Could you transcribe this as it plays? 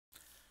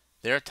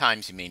There are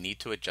times you may need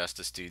to adjust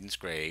a student's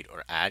grade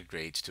or add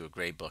grades to a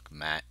gradebook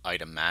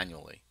item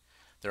manually.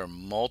 There are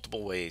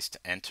multiple ways to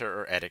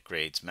enter or edit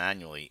grades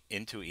manually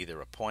into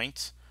either a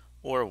points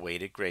or a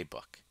weighted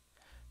gradebook.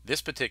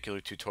 This particular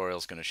tutorial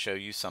is going to show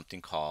you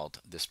something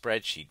called the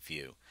spreadsheet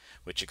view,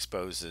 which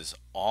exposes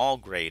all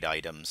grade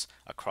items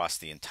across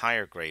the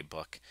entire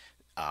gradebook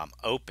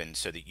open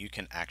so that you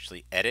can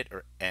actually edit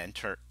or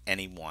enter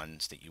any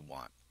ones that you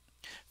want.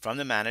 From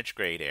the Manage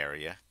Grade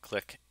area,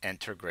 click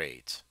Enter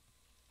Grades.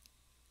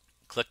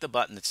 Click the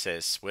button that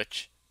says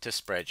Switch to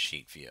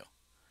Spreadsheet View.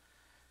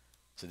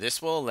 So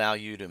this will allow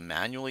you to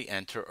manually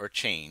enter or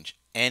change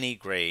any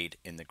grade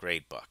in the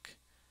gradebook.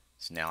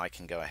 So now I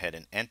can go ahead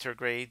and enter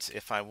grades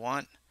if I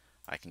want.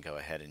 I can go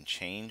ahead and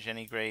change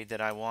any grade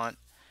that I want,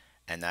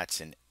 and that's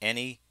in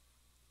any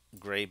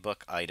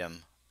gradebook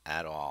item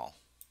at all.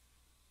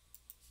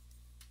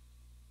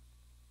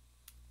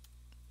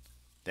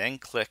 Then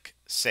click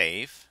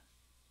Save.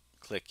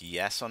 Click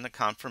Yes on the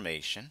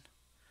confirmation.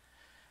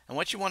 And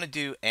what you want to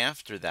do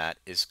after that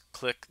is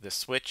click the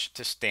Switch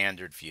to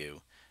Standard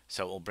View.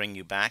 So it will bring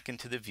you back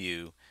into the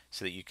view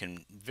so that you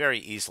can very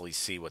easily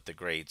see what the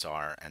grades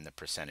are and the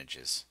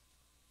percentages.